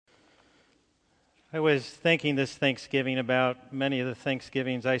I was thinking this Thanksgiving about many of the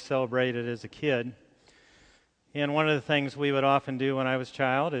Thanksgivings I celebrated as a kid. And one of the things we would often do when I was a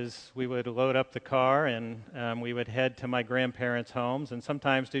child is we would load up the car and we would head to my grandparents' homes and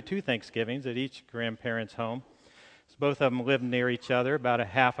sometimes do two Thanksgivings at each grandparent's home. So both of them lived near each other, about a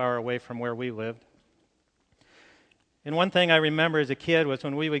half hour away from where we lived. And one thing I remember as a kid was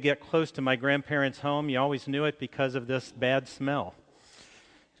when we would get close to my grandparents' home, you always knew it because of this bad smell.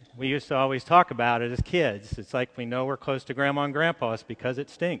 We used to always talk about it as kids. It's like we know we're close to Grandma and Grandpa's because it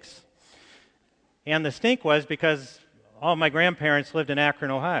stinks. And the stink was because all my grandparents lived in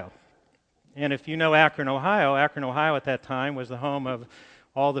Akron, Ohio. And if you know Akron, Ohio at that time was the home of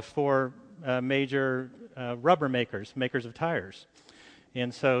all the four major rubber makers of tires.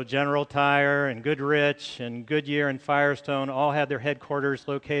 And so General Tire and Goodrich and Goodyear and Firestone all had their headquarters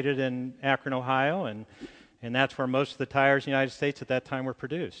located in Akron, Ohio, and that's where most of the tires in the United States at that time were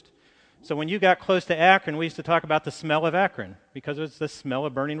produced. So when you got close to Akron, we used to talk about the smell of Akron because it was the smell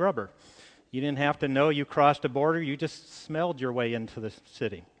of burning rubber. You didn't have to know you crossed a border. You just smelled your way into the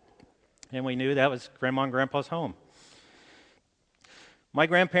city. And we knew that was Grandma and Grandpa's home. My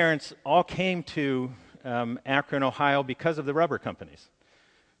grandparents all came to Akron, Ohio because of the rubber companies.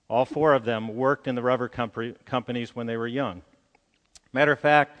 All four of them worked in the rubber companies when they were young. Matter of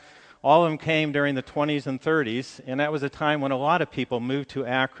fact, all of them came during the 20s and 30s, and that was a time when a lot of people moved to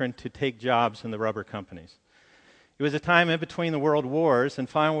Akron to take jobs in the rubber companies. It was a time in between the world wars, and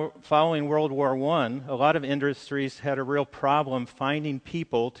following World War I, a lot of industries had a real problem finding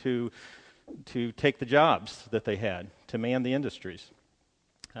people to take the jobs that they had, to man the industries.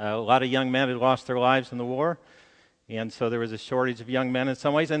 A lot of young men had lost their lives in the war, and so there was a shortage of young men in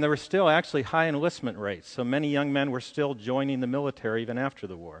some ways, and there were still actually high enlistment rates. So many young men were still joining the military even after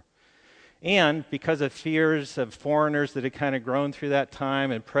the war. And because of fears of foreigners that had kind of grown through that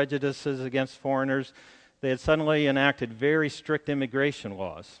time and prejudices against foreigners, they had suddenly enacted very strict immigration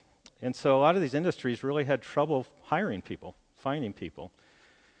laws. And so a lot of these industries really had trouble hiring people, finding people.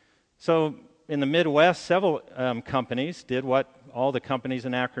 So in the Midwest, several companies did what all the companies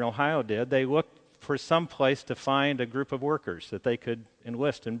in Akron, Ohio did. They looked for some place to find a group of workers that they could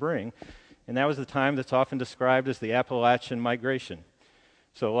enlist and bring. And that was the time that's often described as the Appalachian migration.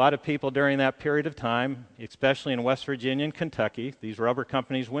 So a lot of people during that period of time, especially in West Virginia and Kentucky, these rubber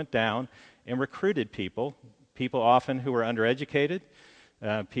companies went down and recruited people often who were undereducated,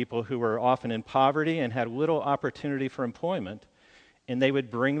 people who were often in poverty and had little opportunity for employment, and they would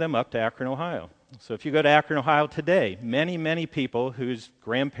bring them up to Akron, Ohio. So if you go to Akron, Ohio today, many, many people whose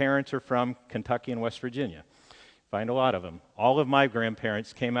grandparents are from Kentucky and West Virginia. Find a lot of them. All of my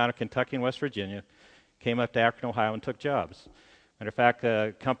grandparents came out of Kentucky and West Virginia, came up to Akron, Ohio, and took jobs. Matter of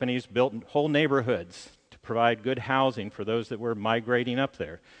fact, companies built whole neighborhoods to provide good housing for those that were migrating up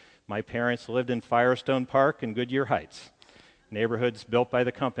there. My parents lived in Firestone Park and Goodyear Heights, neighborhoods built by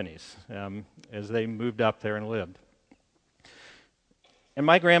the companies as they moved up there and lived. And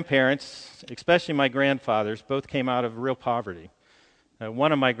my grandparents, especially my grandfathers, both came out of real poverty.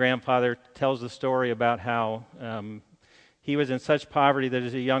 One of my grandfather tells the story about how he was in such poverty that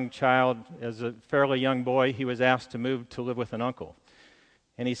as a young child, as a fairly young boy, he was asked to move to live with an uncle.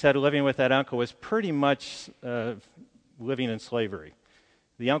 And he said living with that uncle was pretty much living in slavery.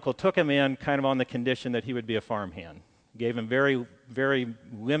 The uncle took him in kind of on the condition that he would be a farmhand. Gave him very, very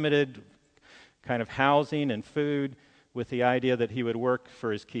limited kind of housing and food with the idea that he would work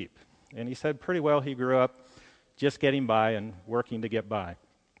for his keep. And he said pretty well he grew up just getting by and working to get by.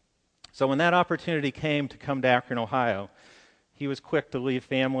 So when that opportunity came to come to Akron, Ohio, he was quick to leave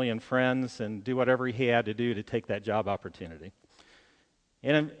family and friends and do whatever he had to do to take that job opportunity.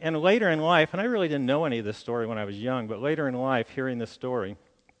 And later in life, and I really didn't know any of this story when I was young, but later in life, hearing this story,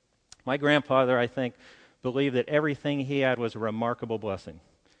 my grandfather, I think, believed that everything he had was a remarkable blessing.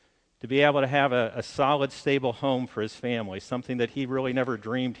 To be able to have a solid, stable home for his family, something that he really never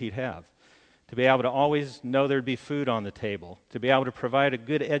dreamed he'd have. To be able to always know there'd be food on the table. To be able to provide a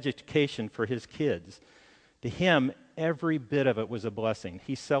good education for his kids. To him, every bit of it was a blessing.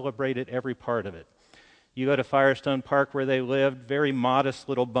 He celebrated every part of it. You go to Firestone Park where they lived, very modest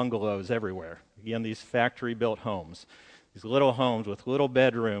little bungalows everywhere. Again, these factory-built homes. These little homes with little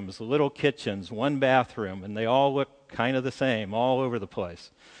bedrooms, little kitchens, one bathroom, and they all look kind of the same all over the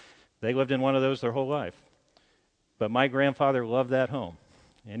place. They lived in one of those their whole life. But my grandfather loved that home,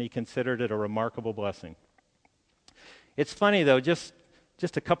 and he considered it a remarkable blessing. It's funny, though, just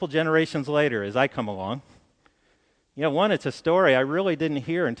a couple generations later as I come along, you know, one, it's a story I really didn't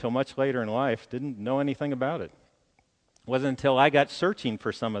hear until much later in life, didn't know anything about it. It wasn't until I got searching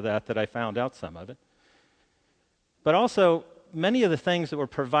for some of that I found out some of it. But also, many of the things that were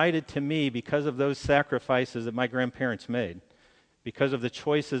provided to me because of those sacrifices that my grandparents made, because of the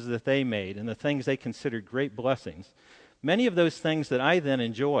choices that they made and the things they considered great blessings, many of those things that I then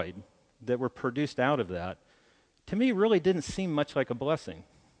enjoyed that were produced out of that, to me really didn't seem much like a blessing.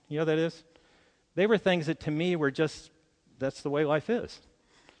 You know what that is? They were things that to me were just, that's the way life is.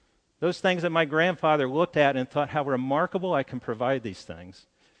 Those things that my grandfather looked at and thought how remarkable I can provide these things.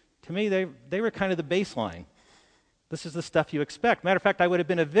 To me, they were kind of the baseline. This is the stuff you expect. Matter of fact, I would have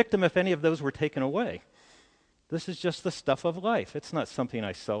been a victim if any of those were taken away. This is just the stuff of life. It's not something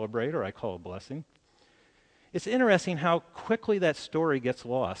I celebrate or I call a blessing. It's interesting how quickly that story gets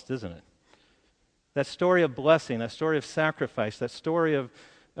lost, isn't it? That story of blessing, that story of sacrifice, that story of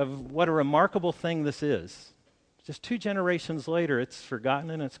what a remarkable thing this is. Just 2 generations later, it's forgotten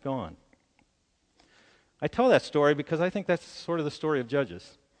and it's gone. I tell that story because I think that's sort of the story of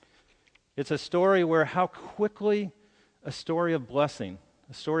Judges. It's a story where how quickly a story of blessing,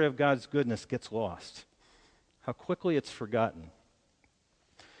 a story of God's goodness gets lost. How quickly it's forgotten.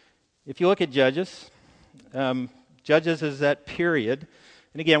 If you look at Judges, Judges is that period.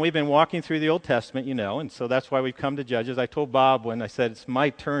 And again, we've been walking through the Old Testament, you know, and so that's why we've come to Judges. I told Bob when I said it's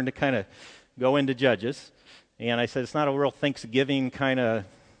my turn to kind of go into Judges, and I said it's not a real Thanksgiving kind of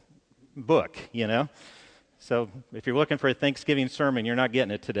book, you know. So if you're looking for a Thanksgiving sermon, you're not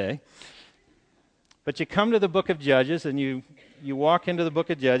getting it today. But you come to the book of Judges, and you walk into the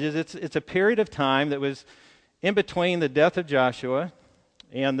book of Judges. It's a period of time that was in between the death of Joshua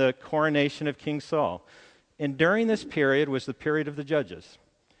and the coronation of King Saul. And during this period was the period of the judges.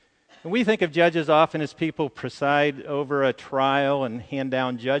 And we think of judges often as people preside over a trial and hand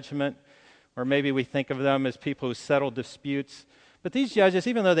down judgment, or maybe we think of them as people who settle disputes. But these judges,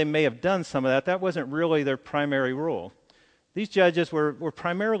 even though they may have done some of that, that wasn't really their primary role. These judges were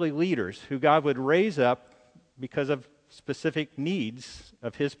primarily leaders who God would raise up because of specific needs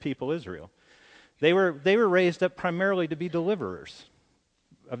of his people Israel. They were raised up primarily to be deliverers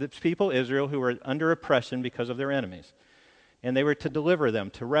of the people Israel who were under oppression because of their enemies. And they were to deliver them,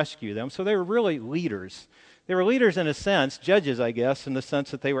 to rescue them. So they were really leaders. They were leaders in a sense, judges, I guess, in the sense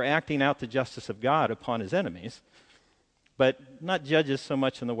that they were acting out the justice of God upon his enemies, but not judges so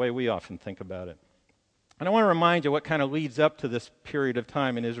much in the way we often think about it. And I want to remind you what kind of leads up to this period of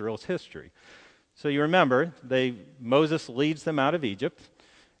time in Israel's history. So you remember, Moses leads them out of Egypt,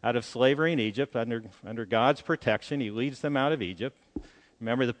 out of slavery in Egypt, under God's protection. He leads them out of Egypt.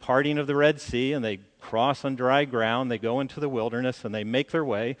 Remember the parting of the Red Sea, and they cross on dry ground. They go into the wilderness, and they make their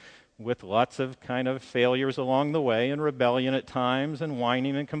way with lots of kind of failures along the way, and rebellion at times, and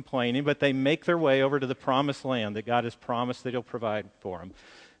whining and complaining. But they make their way over to the promised land that God has promised that he'll provide for them.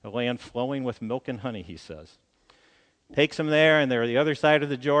 A land flowing with milk and honey, he says. Takes them there, and they're the other side of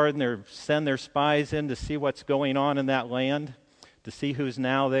the Jordan. They send their spies in to see what's going on in that land, to see who's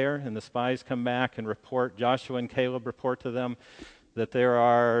now there. And the spies come back and report, Joshua and Caleb report to them, that there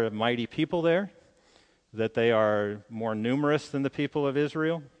are mighty people there, that they are more numerous than the people of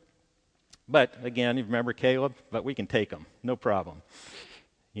Israel. But again, you remember Caleb, but we can take them, no problem,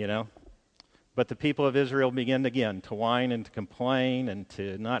 you know. But the people of Israel begin again to whine and to complain and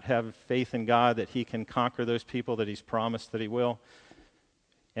to not have faith in God that he can conquer those people that he's promised that he will.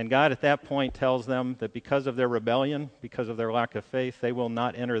 And God at that point tells them that because of their rebellion, because of their lack of faith, they will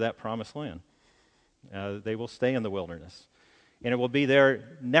not enter that promised land. They will stay in the wilderness. And it will be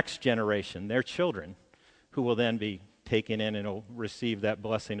their next generation, their children, who will then be taken in and will receive that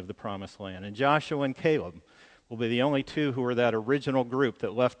blessing of the promised land. And Joshua and Caleb will be the only two who are that original group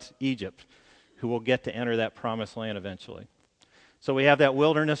that left Egypt, who will get to enter that promised land eventually. So we have that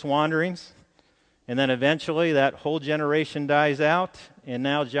wilderness wanderings, and then eventually that whole generation dies out, and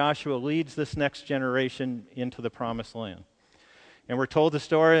now Joshua leads this next generation into the promised land. And we're told the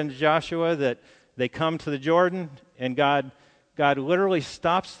story in Joshua that they come to the Jordan, and God literally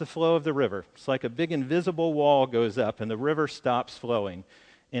stops the flow of the river. It's like a big invisible wall goes up, and the river stops flowing.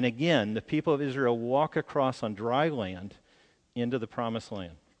 And again, the people of Israel walk across on dry land into the promised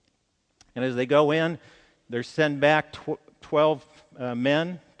land. And as they go in, they're sent back 12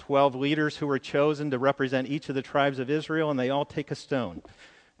 men, 12 leaders who were chosen to represent each of the tribes of Israel, and they all take a stone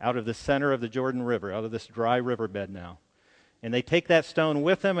out of the center of the Jordan River, out of this dry riverbed now. And they take that stone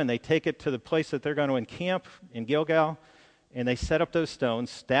with them, and they take it to the place that they're going to encamp in Gilgal, and they set up those stones,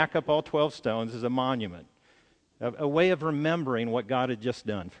 stack up all 12 stones as a monument, a way of remembering what God had just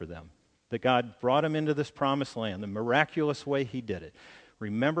done for them, that God brought them into this promised land, the miraculous way he did it.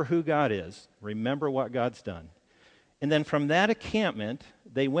 Remember who God is. Remember what God's done. And then from that encampment,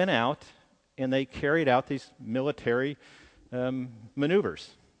 they went out and they carried out these military maneuvers.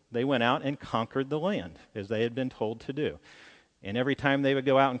 They went out and conquered the land, as they had been told to do. And every time they would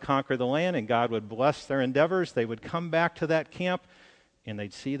go out and conquer the land and God would bless their endeavors, they would come back to that camp and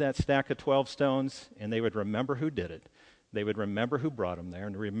they'd see that stack of 12 stones and they would remember who did it. They would remember who brought them there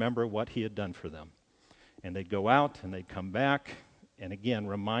and remember what he had done for them. And they'd go out and they'd come back, and again,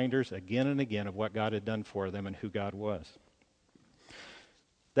 reminders again and again of what God had done for them and who God was.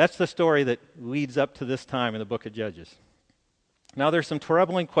 That's the story that leads up to this time in the book of Judges. Now, there's some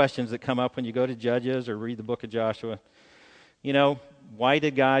troubling questions that come up when you go to Judges or read the book of Joshua. You know, why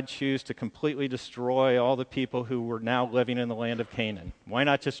did God choose to completely destroy all the people who were now living in the land of Canaan? Why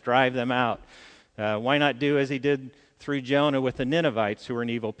not just drive them out? Why not do as he did through Jonah with the Ninevites, who were an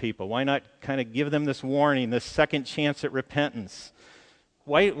evil people? Why not kind of give them this warning, this second chance at repentance?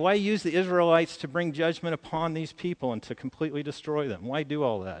 Why use the Israelites to bring judgment upon these people and to completely destroy them? Why do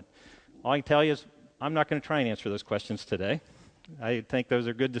all that? All I can tell you is I'm not going to try and answer those questions today. I think those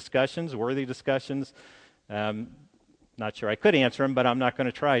are good discussions, worthy discussions. Not sure I could answer them, but I'm not going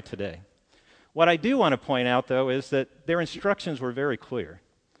to try today. What I do want to point out, though, is that their instructions were very clear.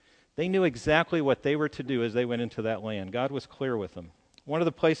 They knew exactly what they were to do as they went into that land. God was clear with them. One of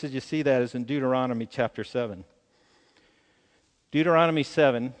the places you see that is in Deuteronomy chapter 7. Deuteronomy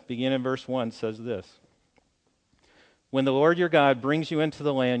 7, beginning in verse 1, says this: "When the Lord your God brings you into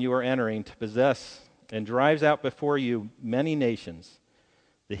the land you are entering to possess and drives out before you many nations,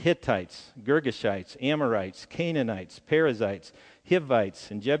 the Hittites, Girgashites, Amorites, Canaanites, Perizzites,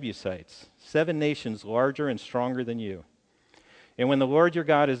 Hivites, and Jebusites, 7 nations larger and stronger than you. And when the Lord your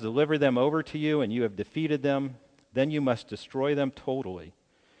God has delivered them over to you and you have defeated them, then you must destroy them totally.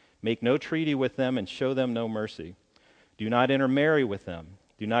 Make no treaty with them and show them no mercy. Do not intermarry with them.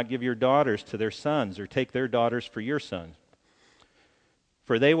 Do not give your daughters to their sons or take their daughters for your sons.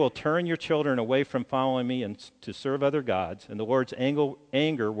 For they will turn your children away from following me and to serve other gods, and the Lord's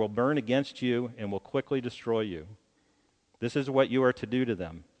anger will burn against you and will quickly destroy you. This is what you are to do to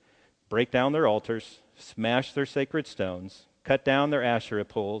them: break down their altars, smash their sacred stones, cut down their Asherah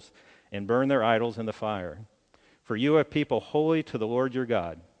poles, and burn their idols in the fire. For you are people holy to the Lord your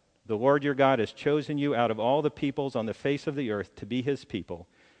God. The Lord your God has chosen you out of all the peoples on the face of the earth to be his people,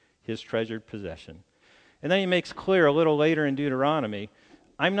 his treasured possession." And then he makes clear a little later in Deuteronomy,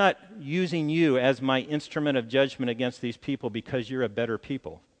 I'm not using you as my instrument of judgment against these people because you're a better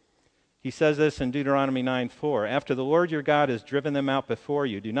people. He says this in Deuteronomy 9:4, "After the Lord your God has driven them out before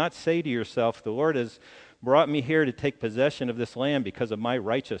you, do not say to yourself, 'The Lord has brought me here to take possession of this land because of my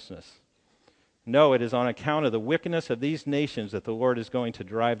righteousness.' No, it is on account of the wickedness of these nations that the Lord is going to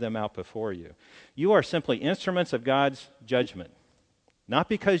drive them out before you. You are simply instruments of God's judgment. Not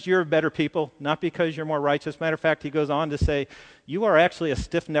because you're better people, not because you're more righteous. Matter of fact, he goes on to say, you are actually a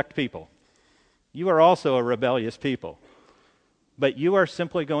stiff-necked people. You are also a rebellious people. But you are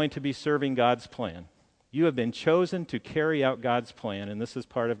simply going to be serving God's plan. You have been chosen to carry out God's plan, and this is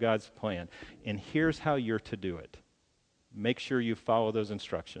part of God's plan. And here's how you're to do it. Make sure you follow those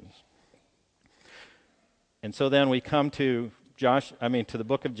instructions." And so then we come to the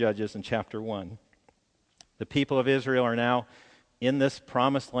book of Judges in chapter 1. The people of Israel are now in this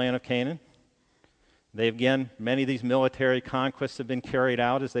promised land of Canaan. Many of these military conquests have been carried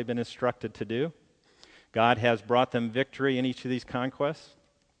out as they've been instructed to do. God has brought them victory in each of these conquests.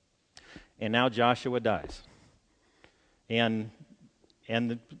 And now Joshua dies. And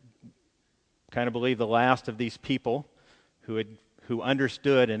kind of believe the last of these people who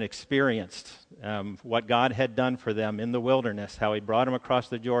understood and experienced what God had done for them in the wilderness, how he brought them across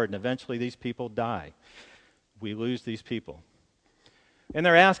the Jordan. Eventually these people die. We lose these people. And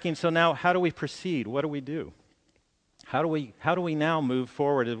they're asking, so now how do we proceed? What do we do? How do we now move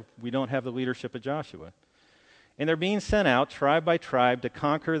forward if we don't have the leadership of Joshua? And they're being sent out tribe by tribe to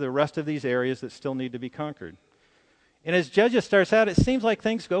conquer the rest of these areas that still need to be conquered. And as Judges starts out, it seems like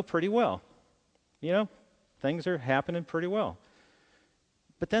things go pretty well. You know, things are happening pretty well.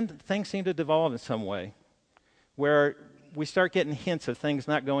 But then things seem to devolve in some way where we start getting hints of things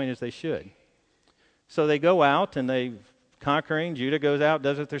not going as they should. So they go out and they conquering. Judah goes out,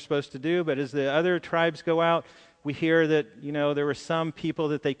 does what they're supposed to do. But as the other tribes go out, we hear that, there were some people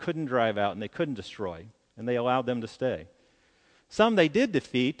that they couldn't drive out and they couldn't destroy. And they allowed them to stay. Some they did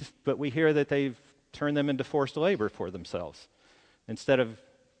defeat, but we hear that they've turned them into forced labor for themselves. Instead of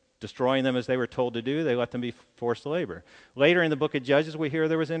destroying them as they were told to do, they let them be forced labor. Later in the book of Judges, we hear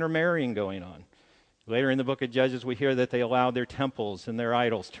there was intermarrying going on. Later in the book of Judges, we hear that they allowed their temples and their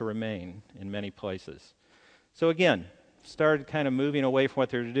idols to remain in many places. So again, started kind of moving away from what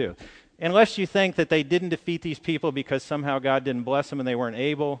they're to do. Unless you think that they didn't defeat these people because somehow God didn't bless them and they weren't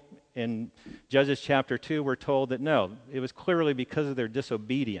able. In Judges chapter 2, we're told that no, it was clearly because of their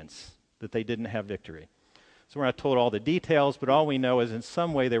disobedience that they didn't have victory. So we're not told all the details, but all we know is in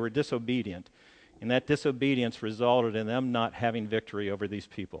some way they were disobedient. And that disobedience resulted in them not having victory over these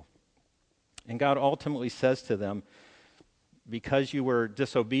people. And God ultimately says to them, because you were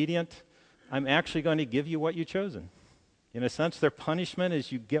disobedient, I'm actually going to give you what you've chosen. In a sense, their punishment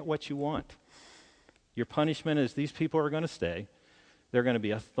is you get what you want. Your punishment is these people are going to stay. They're going to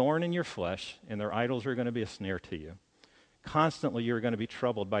be a thorn in your flesh, and their idols are going to be a snare to you. Constantly, you're going to be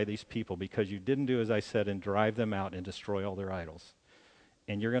troubled by these people because you didn't do as I said and drive them out and destroy all their idols.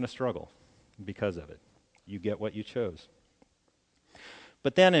 And you're going to struggle because of it. You get what you chose.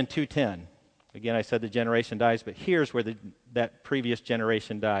 But then in 2:10, again, I said the generation dies, but here's where that previous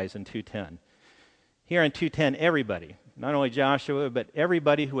generation dies in 2:10. Here in 2:10, everybody, not only Joshua, but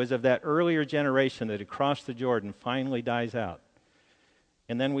everybody who was of that earlier generation that had crossed the Jordan finally dies out.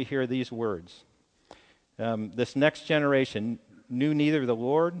 And then we hear these words. This next generation knew neither the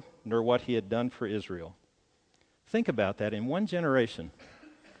Lord nor what he had done for Israel. Think about that. In one generation,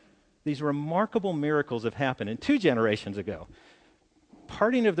 these remarkable miracles have happened. And 2 generations ago,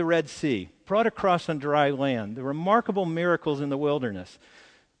 parting of the Red Sea, brought across on dry land, the remarkable miracles in the wilderness.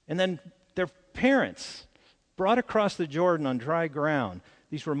 And then their parents brought across the Jordan on dry ground,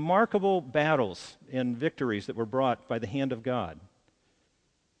 these remarkable battles and victories that were brought by the hand of God.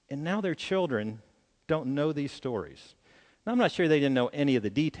 And now their children don't know these stories. Now, I'm not sure they didn't know any of the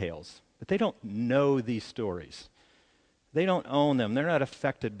details, but they don't know these stories. They don't own them. They're not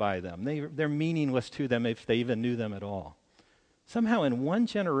affected by them. They're meaningless to them if they even knew them at all. Somehow in one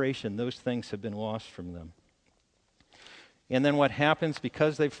generation, those things have been lost from them. And then what happens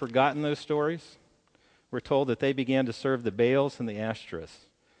because they've forgotten those stories? We're told that they began to serve the Baals and the Ashtoreths.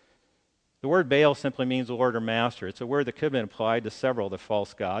 The word Baal simply means Lord or Master. It's a word that could have been applied to several of the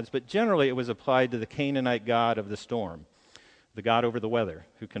false gods, but generally it was applied to the Canaanite god of the storm, the god over the weather,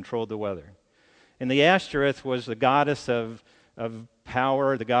 who controlled the weather. And the Ashtoreth was the goddess of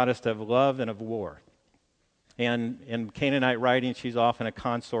power, the goddess of love and of war. And in Canaanite writing, she's often a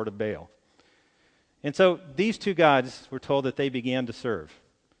consort of Baal. And so these 2 gods were told that they began to serve.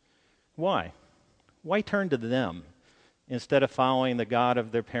 Why? Why turn to them instead of following the God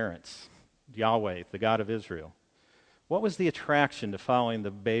of their parents, Yahweh, the God of Israel? What was the attraction to following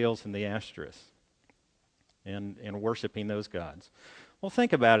the Baals and the Ashtoreths and worshiping those gods? Well,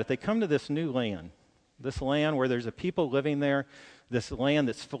 think about it. They come to this new land, this land where there's a people living there, this land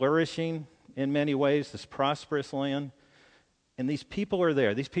that's flourishing in many ways, this prosperous land. And these people are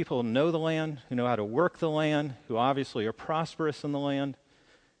there. These people know the land, who know how to work the land, who obviously are prosperous in the land.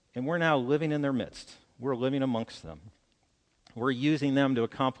 And we're now living in their midst. We're living amongst them. We're using them to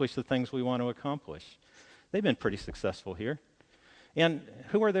accomplish the things we want to accomplish. They've been pretty successful here. And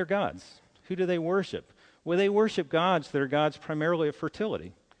who are their gods? Who do they worship? Well, they worship gods that are gods primarily of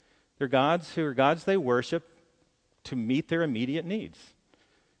fertility. They're gods who are gods they worship to meet their immediate needs.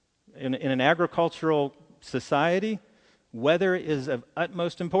 In an agricultural society, weather is of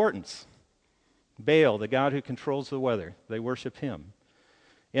utmost importance. Baal, the god who controls the weather, they worship him.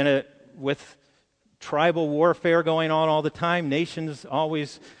 With tribal warfare going on all the time, nations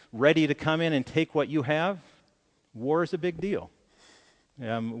always ready to come in and take what you have, war is a big deal.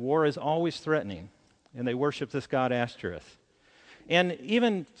 War is always threatening, and they worship this god Ashtoreth. And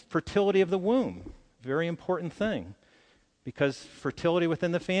even fertility of the womb, very important thing, because fertility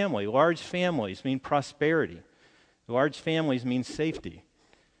within the family, large families mean prosperity. Large families mean safety.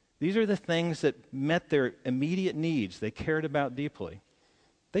 These are the things that met their immediate needs they cared about deeply.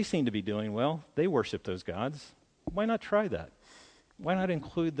 They seem to be doing well. They worship those gods. Why not try that? Why not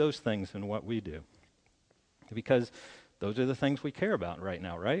include those things in what we do? Because those are the things we care about right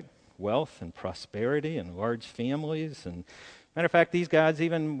now, right? Wealth and prosperity and large families. And matter of fact, these gods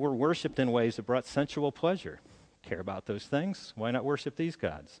even were worshipped in ways that brought sensual pleasure. Care about those things? Why not worship these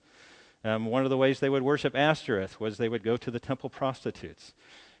gods? One of the ways they would worship Ashtoreth was they would go to the temple prostitutes.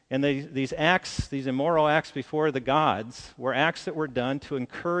 And these acts, these immoral acts before the gods, were acts that were done to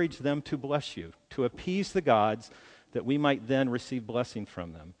encourage them to bless you, to appease the gods, that we might then receive blessing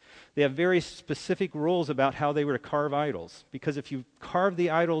from them. They have very specific rules about how they were to carve idols, because if you carve the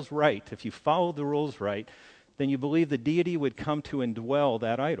idols right, if you follow the rules right, then you believe the deity would come to indwell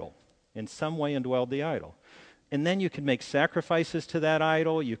that idol, in some way indwell the idol. And then you could make sacrifices to that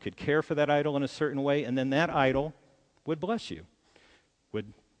idol, you could care for that idol in a certain way, and then that idol would bless you,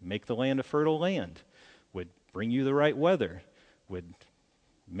 would make the land a fertile land, would bring you the right weather, would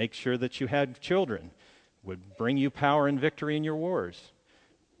make sure that you had children, would bring you power and victory in your wars.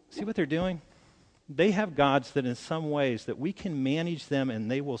 See what they're doing? They have gods that in some ways that we can manage them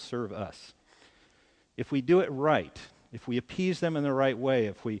and they will serve us. If we do it right, if we appease them in the right way,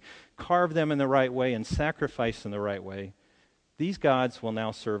 if we carve them in the right way and sacrifice in the right way, these gods will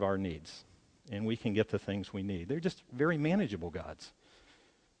now serve our needs, and we can get the things we need. They're just very manageable gods.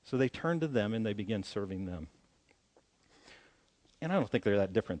 So they turn to them and they begin serving them. And I don't think they're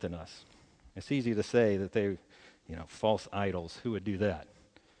that different than us. It's easy to say that they, false idols. Who would do that?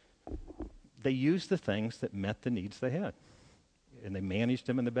 They used the things that met the needs they had. And they managed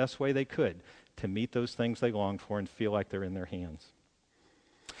them in the best way they could to meet those things they longed for and feel like they're in their hands.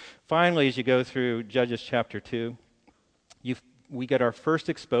 Finally, as you go through Judges chapter 2, we get our first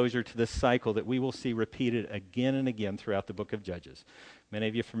exposure to this cycle that we will see repeated again and again throughout the book of Judges. Many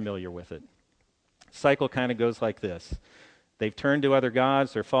of you are familiar with it. Cycle kind of goes like this. They've turned to other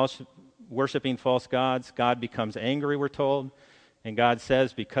gods. They're worshiping false gods. God becomes angry, we're told. And God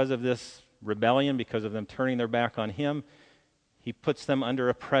says, because of this rebellion, because of them turning their back on him, he puts them under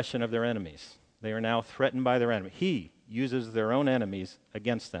oppression of their enemies. They are now threatened by their enemy. He uses their own enemies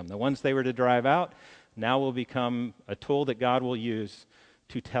against them. The ones they were to drive out now will become a tool that God will use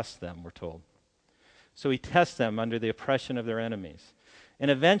to test them, we're told. So he tests them under the oppression of their enemies.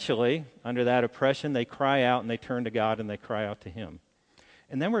 And eventually, under that oppression, they cry out and they turn to God and they cry out to him.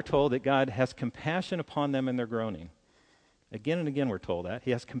 And then we're told that God has compassion upon them in their groaning. Again and again we're told that.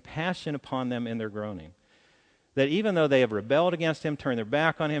 He has compassion upon them in their groaning. That even though they have rebelled against him, turned their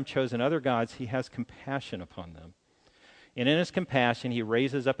back on him, chosen other gods, he has compassion upon them. And in his compassion, he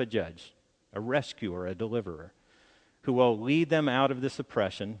raises up a judge, a rescuer, a deliverer, who will lead them out of this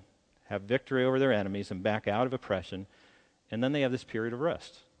oppression, have victory over their enemies, and back out of oppression. And then they have this period of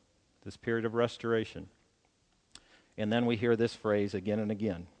rest, this period of restoration. And then we hear this phrase again and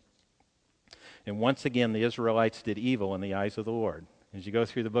again. And once again, the Israelites did evil in the eyes of the Lord. As you go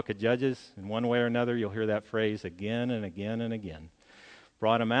through the book of Judges, in one way or another, you'll hear that phrase again and again and again.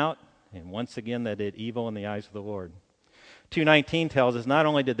 Brought them out, and once again they did evil in the eyes of the Lord. 2:19 tells us not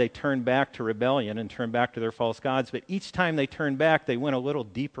only did they turn back to rebellion and turn back to their false gods, but each time they turned back, they went a little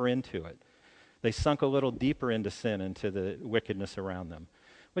deeper into it. They sunk a little deeper into sin, into the wickedness around them,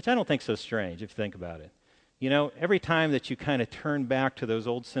 which I don't think is so strange if you think about it. Every time that you kind of turn back to those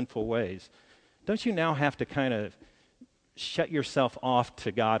old sinful ways, don't you now have to kind of shut yourself off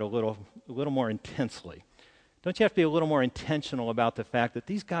to God a little more intensely? Don't you have to be a little more intentional about the fact that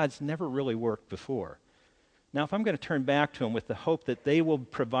these gods never really worked before? Now, if I'm going to turn back to them with the hope that they will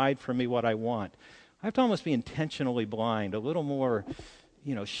provide for me what I want, I have to almost be intentionally blind, a little more,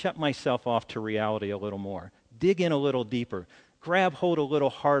 shut myself off to reality a little more, dig in a little deeper, grab hold a little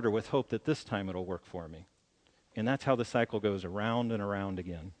harder with hope that this time it'll work for me. And that's how the cycle goes around and around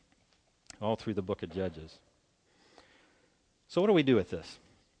again, all through the book of Judges. So what do we do with this?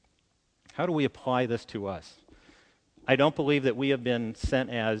 How do we apply this to us? I don't believe that we have been sent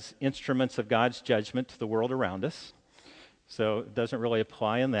as instruments of God's judgment to the world around us. So it doesn't really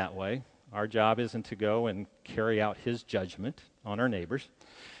apply in that way. Our job isn't to go and carry out his judgment on our neighbors,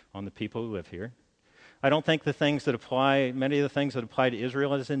 on the people who live here. I don't think many of the things that apply to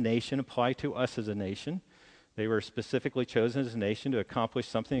Israel as a nation apply to us as a nation. They were specifically chosen as a nation to accomplish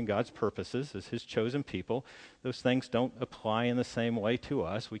something in God's purposes as his chosen people. Those things don't apply in the same way to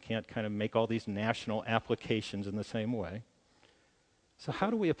us. We can't kind of make all these national applications in the same way. So how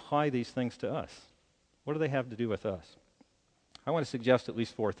do we apply these things to us? What do they have to do with us? I want to suggest at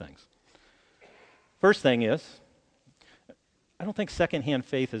least 4 things. First thing is, I don't think secondhand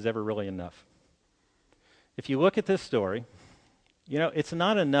faith is ever really enough. If you look at this story, it's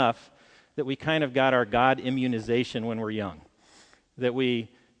not enough that we kind of got our God immunization when we're young. That we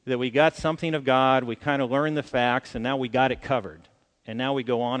got something of God, we kind of learned the facts, and now we got it covered. And now we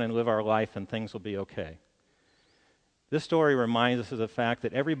go on and live our life and things will be okay. This story reminds us of the fact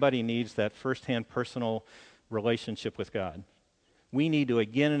that everybody needs that firsthand personal relationship with God. We need to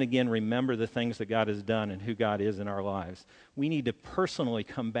again and again remember the things that God has done and who God is in our lives. We need to personally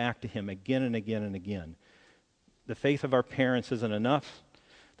come back to him again and again and again. The faith of our parents isn't enough.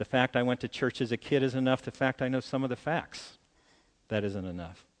 The fact I went to church as a kid isn't enough. The fact I know some of the facts, that isn't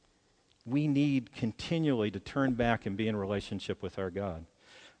enough. We need continually to turn back and be in relationship with our God.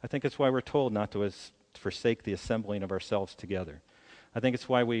 I think it's why we're told not to forsake the assembling of ourselves together. I think it's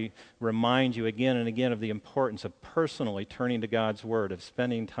why we remind you again and again of the importance of personally turning to God's Word, of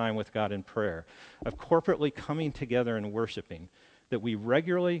spending time with God in prayer, of corporately coming together and worshiping, that we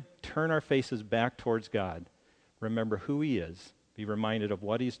regularly turn our faces back towards God, remember who he is, be reminded of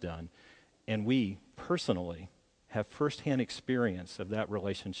what he's done, and we personally have firsthand experience of that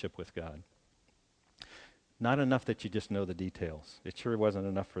relationship with God. Not enough that you just know the details. It sure wasn't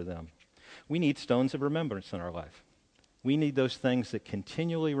enough for them. We need stones of remembrance in our life. We need those things that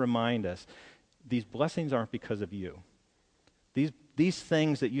continually remind us these blessings aren't because of you. These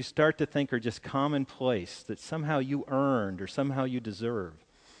things that you start to think are just commonplace, that somehow you earned or somehow you deserve,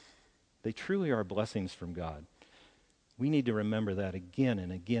 they truly are blessings from God. We need to remember that again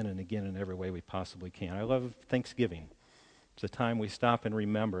and again and again in every way we possibly can. I love Thanksgiving. It's a time we stop and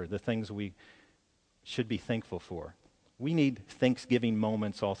remember the things we should be thankful for. We need Thanksgiving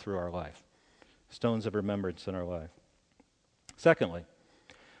moments all through our life, stones of remembrance in our life. Secondly,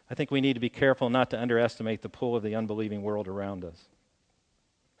 I think we need to be careful not to underestimate the pull of the unbelieving world around us.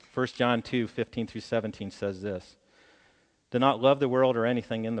 1 John 2:15 through 17 says this, "Do not love the world or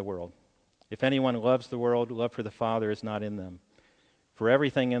anything in the world. If anyone loves the world, love for the Father is not in them. For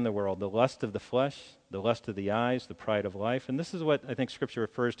everything in the world, the lust of the flesh, the lust of the eyes, the pride of life," and this is what I think Scripture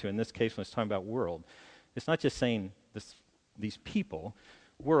refers to in this case when it's talking about world. It's not just saying these people,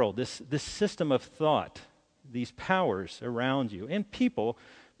 world, this system of thought, these powers around you, and people,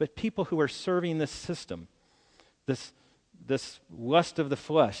 but people who are serving this system, this lust of the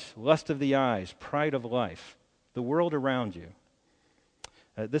flesh, lust of the eyes, pride of life, the world around you.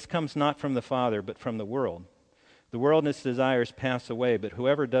 This comes not from the Father, but from the world. The world and its desires pass away, but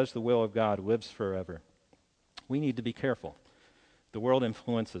whoever does the will of God lives forever. We need to be careful. The world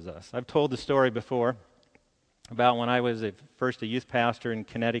influences us. I've told the story before about when I was first a youth pastor in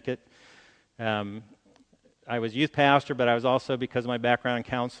Connecticut. I was youth pastor, but I was also, because of my background in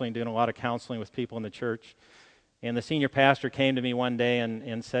counseling, doing a lot of counseling with people in the church. And the senior pastor came to me one day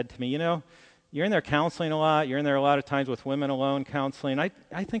and said to me, "You know, you're in there counseling a lot. You're in there a lot of times with women alone counseling. I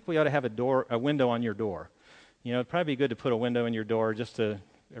think we ought to have a window on your door. You know, it'd probably be good to put a window in your door just to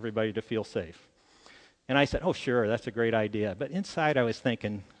everybody to feel safe." And I said, "Oh, sure, that's a great idea." But inside I was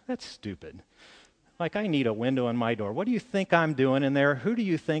thinking, that's stupid. Like, I need a window on my door. What do you think I'm doing in there? Who do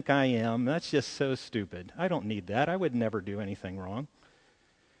you think I am? That's just so stupid. I don't need that. I would never do anything wrong.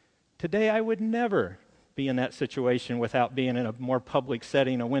 Today, I would never be in that situation without being in a more public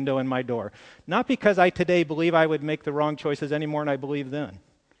setting, a window in my door. Not because I today believe I would make the wrong choices any more than I believed then,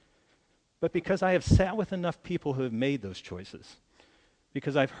 but because I have sat with enough people who have made those choices.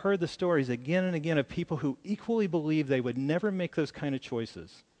 Because I've heard the stories again and again of people who equally believe they would never make those kind of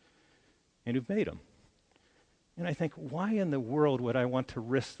choices and who've made them. And I think, why in the world would I want to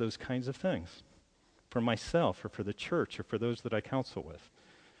risk those kinds of things for myself or for the church or for those that I counsel with?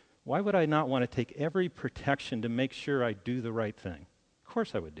 Why would I not want to take every protection to make sure I do the right thing? Of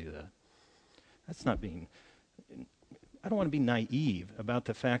course I would do that. I don't want to be naive about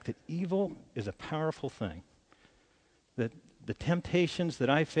the fact that evil is a powerful thing. That the temptations that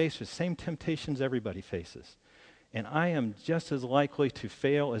I face are the same temptations everybody faces. And I am just as likely to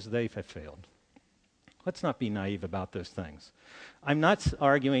fail as they have failed. Let's not be naive about those things. I'm not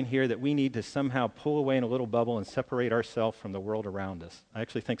arguing here that we need to somehow pull away in a little bubble and separate ourselves from the world around us. I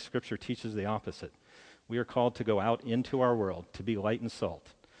actually think Scripture teaches the opposite. We are called to go out into our world, to be light and salt.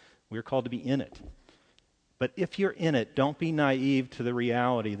 We are called to be in it. But if you're in it, don't be naive to the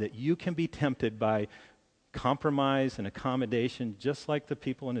reality that you can be tempted by compromise and accommodation just like the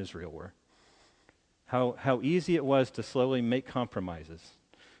people in Israel were. How easy it was to slowly make compromises,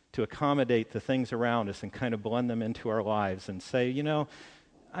 to accommodate the things around us and kind of blend them into our lives and say, you know,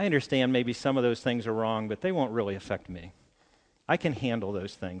 I understand maybe some of those things are wrong, but they won't really affect me. I can handle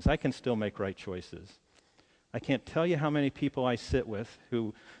those things. I can still make right choices. I can't tell you how many people I sit with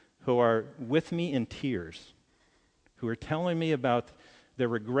who are with me in tears, who are telling me about their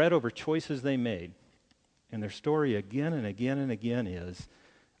regret over choices they made. And their story again and again and again is,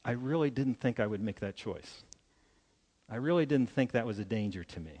 I really didn't think I would make that choice. I really didn't think that was a danger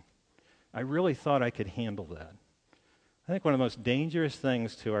to me. I really thought I could handle that. I think one of the most dangerous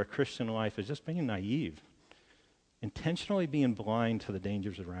things to our Christian life is just being naive, intentionally being blind to the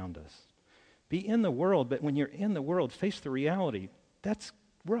dangers around us. Be in the world, but when you're in the world, face the reality. That's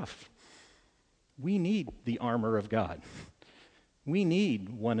rough. We need the armor of God. We need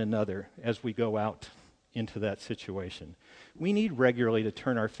one another as we go out into that situation. We need regularly to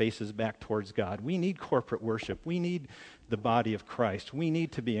turn our faces back towards God. We need corporate worship. We need the body of Christ. We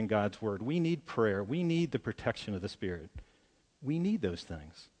need to be in God's Word. We need prayer. We need the protection of the Spirit. We need those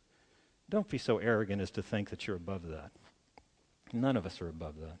things. Don't be so arrogant as to think that you're above that. None of us are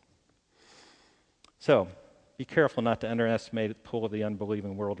above that. So, be careful not to underestimate the pull of the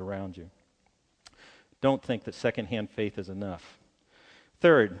unbelieving world around you. Don't think that secondhand faith is enough.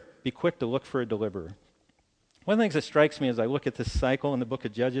 Third, be quick to look for a deliverer. One of the things that strikes me as I look at this cycle in the book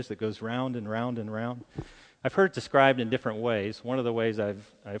of Judges that goes round and round and round, I've heard it described in different ways. One of the ways I've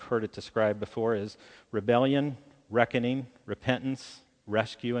heard it described before is rebellion, reckoning, repentance,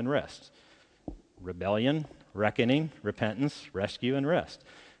 rescue, and rest. Rebellion, reckoning, repentance, rescue, and rest.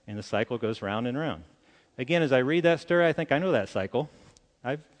 And the cycle goes round and round. Again, as I read that story, I think I know that cycle.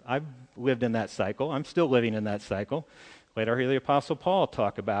 I've lived in that cycle. I'm still living in that cycle. Later, I hear the Apostle Paul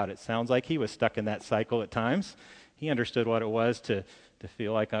talk about it. Sounds like he was stuck in that cycle at times. He understood what it was to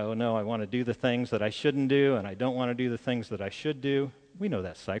feel like, oh no, I want to do the things that I shouldn't do, and I don't want to do the things that I should do. We know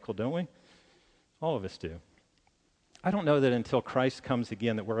that cycle, don't we? All of us do. I don't know that until Christ comes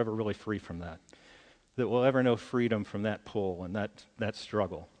again that we're ever really free from that we'll ever know freedom from that pull and that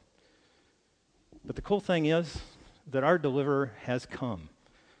struggle. But the cool thing is that our deliverer has come.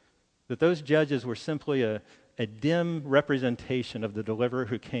 That those judges were simply a dim representation of the deliverer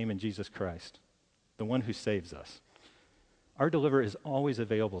who came in Jesus Christ, the one who saves us. Our deliverer is always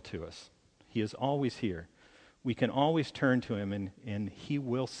available to us. He is always here. We can always turn to him and he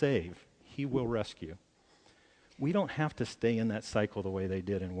will save. He will rescue. We don't have to stay in that cycle the way they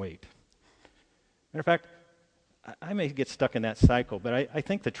did and wait. Matter of fact, I may get stuck in that cycle, but I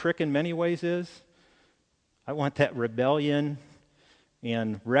think the trick in many ways is I want that rebellion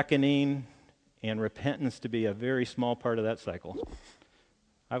and reckoning and repentance to be a very small part of that cycle.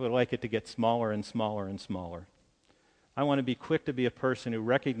 I would like it to get smaller and smaller and smaller. I want to be quick to be a person who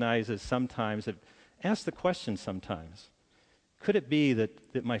recognizes sometimes, asks the question sometimes, could it be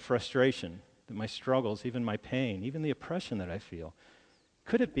that my frustration, that my struggles, even my pain, even the oppression that I feel,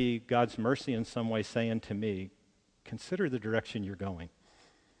 could it be God's mercy in some way saying to me, consider the direction you're going?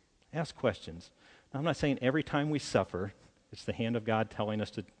 Ask questions. Now, I'm not saying every time we suffer, it's the hand of God telling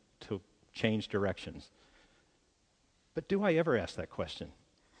us to change directions. But do I ever ask that question?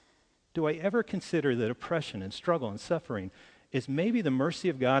 Do I ever consider that oppression and struggle and suffering is maybe the mercy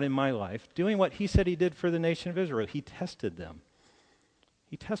of God in my life, doing what he said he did for the nation of Israel? He tested them.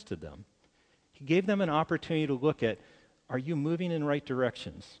 He tested them. He gave them an opportunity to look at, are you moving in right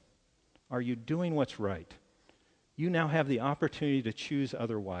directions? Are you doing what's right? You now have the opportunity to choose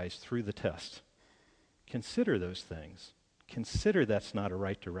otherwise through the test. Consider those things. Consider that's not a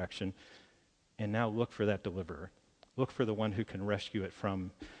right direction, and now look for that deliverer. Look for the one who can rescue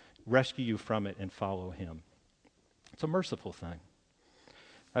you from it and follow him. It's a merciful thing.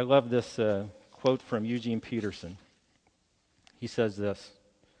 I love this quote from Eugene Peterson. He says this: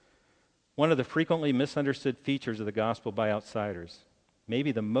 one of the frequently misunderstood features of the gospel by outsiders,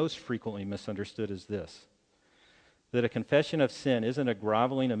 maybe the most frequently misunderstood, is this: that a confession of sin isn't a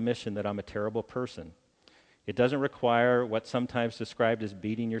groveling admission that I'm a terrible person. It doesn't require what's sometimes described as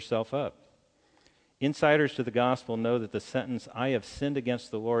beating yourself up. Insiders to the gospel know that the sentence, I have sinned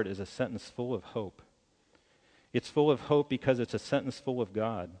against the Lord, is a sentence full of hope. It's full of hope because it's a sentence full of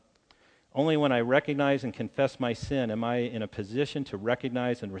God. Only when I recognize and confess my sin am I in a position to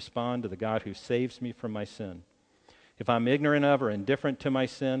recognize and respond to the God who saves me from my sin. If I'm ignorant of or indifferent to my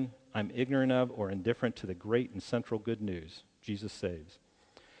sin, I'm ignorant of or indifferent to the great and central good news: Jesus saves.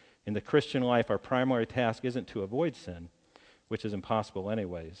 In the Christian life, our primary task isn't to avoid sin, which is impossible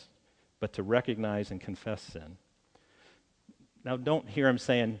anyways, but to recognize and confess sin. Now, don't hear him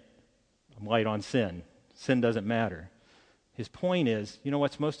saying, I'm light on sin. Sin doesn't matter. His point is, you know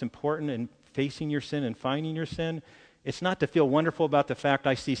what's most important in facing your sin and finding your sin? It's not to feel wonderful about the fact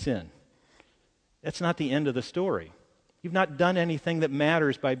I see sin. That's not the end of the story. You've not done anything that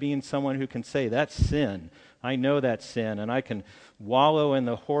matters by being someone who can say, that's sin. I know that's sin, and I can wallow in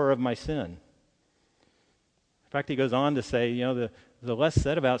the horror of my sin. In fact, he goes on to say, the less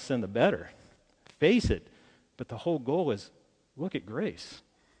said about sin, the better. Face it. But the whole goal is, look at grace.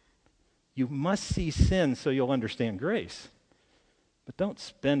 You must see sin so you'll understand grace. But don't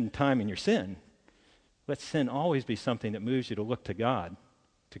spend time in your sin. Let sin always be something that moves you to look to God,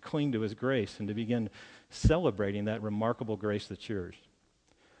 to cling to his grace, and to begin celebrating that remarkable grace that's yours.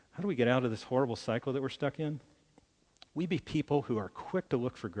 How do we get out of this horrible cycle that we're stuck in? We be people who are quick to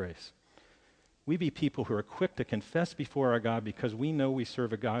look for grace. We be people who are quick to confess before our God because we know we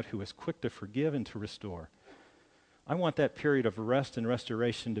serve a God who is quick to forgive and to restore. I want that period of rest and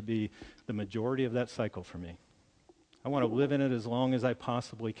restoration to be the majority of that cycle for me. I want to live in it as long as I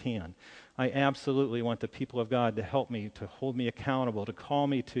possibly can. I absolutely want the people of God to help me, to hold me accountable, to call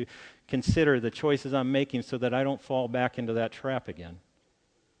me to consider the choices I'm making so that I don't fall back into that trap again.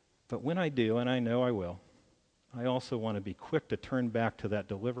 But when I do, and I know I will, I also want to be quick to turn back to that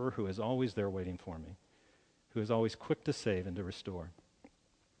deliverer who is always there waiting for me, who is always quick to save and to restore.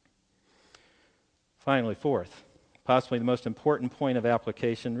 Finally, fourth, possibly the most important point of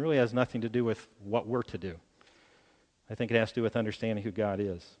application, really has nothing to do with what we're to do. I think it has to do with understanding who God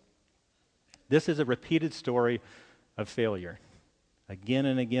is. This is a repeated story of failure. Again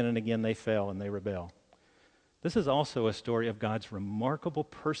and again and again they fail and they rebel. This is also a story of God's remarkable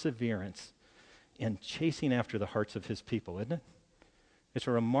perseverance in chasing after the hearts of his people, isn't it? It's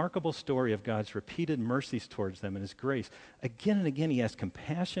a remarkable story of God's repeated mercies towards them and his grace. Again and again, he has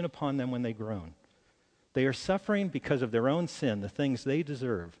compassion upon them when they groan. They are suffering because of their own sin, the things they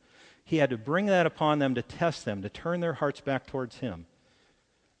deserve. He had to bring that upon them to test them, to turn their hearts back towards him.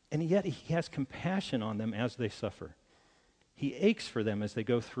 And yet he has compassion on them as they suffer. He aches for them as they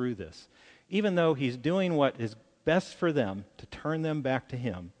go through this. Even though he's doing what is best for them to turn them back to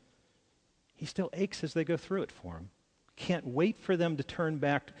him, he still aches as they go through it for him. Can't wait for them to turn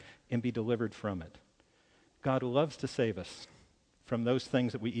back and be delivered from it. God loves to save us from those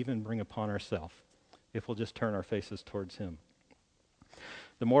things that we even bring upon ourselves if we'll just turn our faces towards him.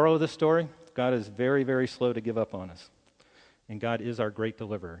 The moral of the story, God is very, very slow to give up on us. And God is our great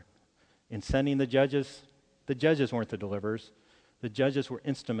deliverer. In sending the judges weren't the deliverers. The judges were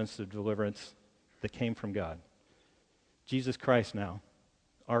instruments of deliverance that came from God. Jesus Christ now,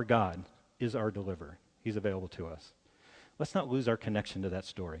 our God, is our deliverer. He's available to us. Let's not lose our connection to that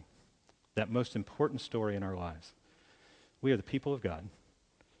story, that most important story in our lives. We are the people of God.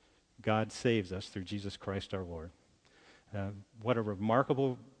 God saves us through Jesus Christ our Lord. What a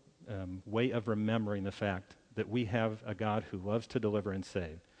remarkable way of remembering the fact that we have a God who loves to deliver and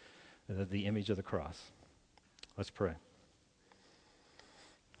save, the image of the cross. Let's pray.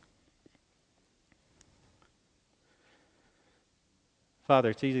 Father,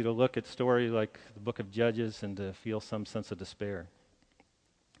 it's easy to look at stories like the book of Judges and to feel some sense of despair.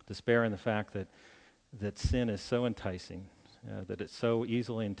 Despair in the fact that sin is so enticing, that it so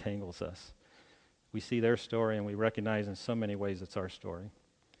easily entangles us. We see their story and we recognize in so many ways it's our story.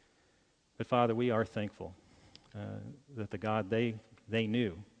 But Father, we are thankful that the God they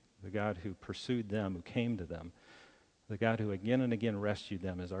knew, the God who pursued them, who came to them, the God who again and again rescued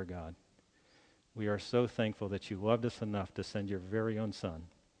them is our God. We are so thankful that you loved us enough to send your very own Son,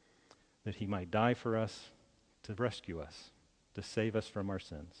 that he might die for us, to rescue us, to save us from our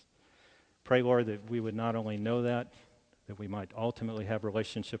sins. Pray, Lord, that we would not only know that we might ultimately have a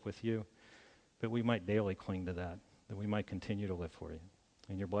relationship with you, but we might daily cling to that we might continue to live for you.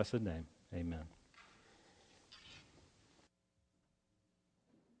 In your blessed name, amen.